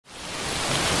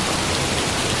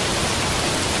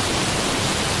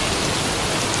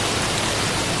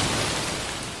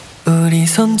우리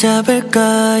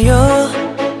손잡을까요?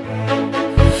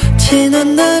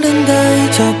 지난 날은 다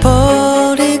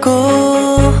잊어버리고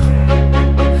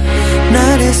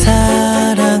나를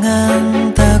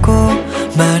사랑한다고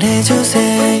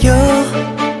말해주세요.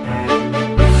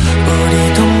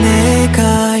 우리 동네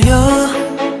가요.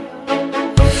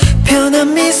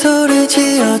 편한 미소를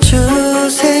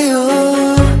지어주세요.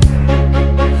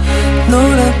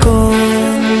 노란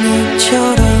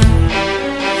꽃잎처럼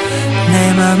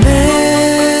내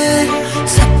맘에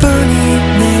사뿐히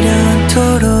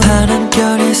내려도록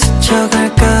바람결이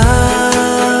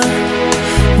스쳐갈까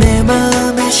내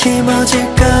마음에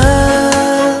심어질까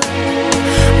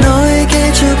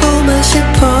너에게 주고만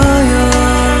싶어요.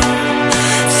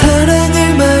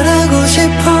 사랑을 말하고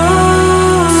싶어.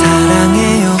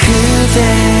 사랑해요 그대.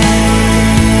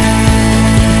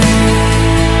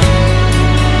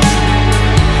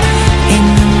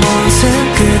 있는 모습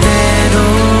그대로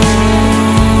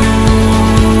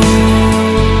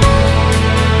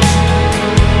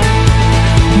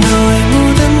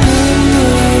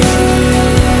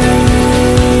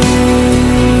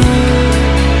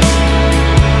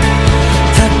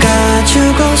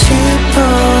주고 싶어.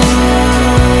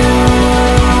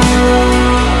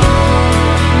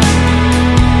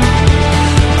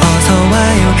 어서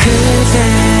와요 그대.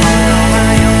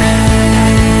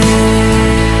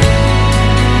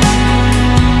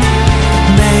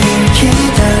 매일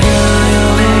기다려요.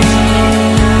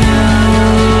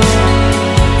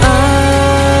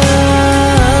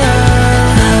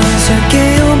 나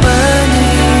웃을게요 많이.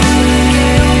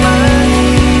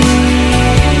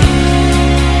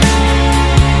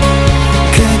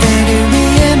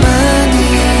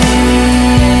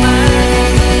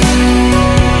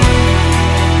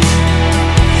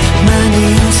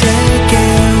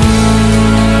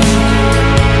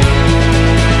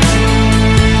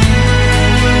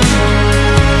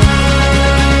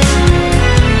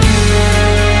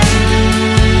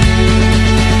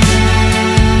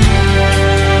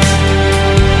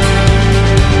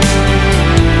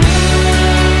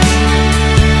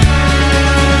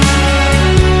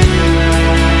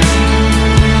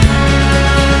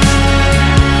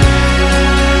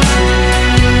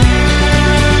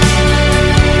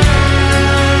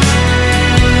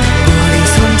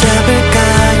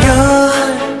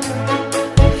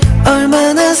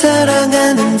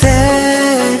 사랑하는데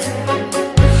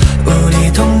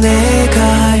우리 동네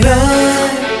가요.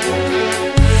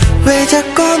 왜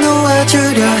자꾸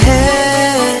놓아주려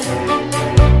해.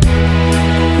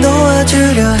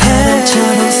 놓아주려 해.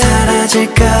 바람처럼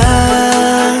사라질까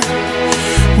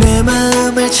내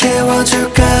마음을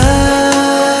채워줄까.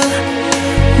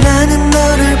 나는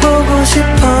너를 보고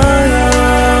싶어요.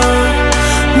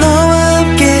 너와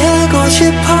함께 하고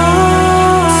싶어.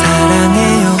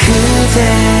 사랑해요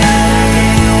그대.